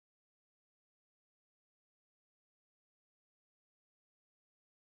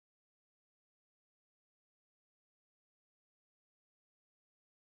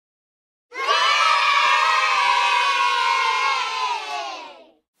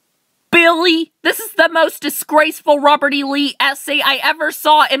Billy, this is the most disgraceful Robert E. Lee essay I ever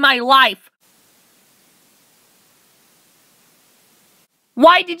saw in my life.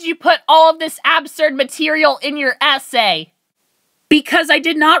 Why did you put all of this absurd material in your essay? Because I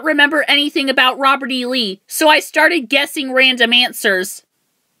did not remember anything about Robert E. Lee, so I started guessing random answers.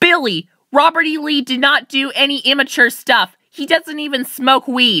 Billy, Robert E. Lee did not do any immature stuff. He doesn't even smoke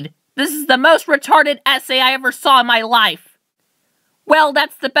weed. This is the most retarded essay I ever saw in my life. Well,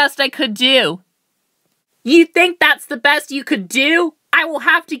 that's the best I could do. You think that's the best you could do? I will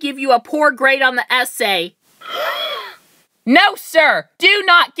have to give you a poor grade on the essay. No, sir! Do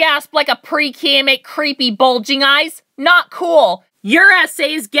not gasp like a pre-K and make creepy bulging eyes. Not cool. Your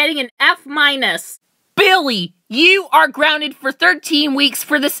essay is getting an F-. Billy, you are grounded for 13 weeks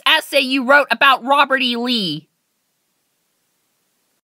for this essay you wrote about Robert E. Lee.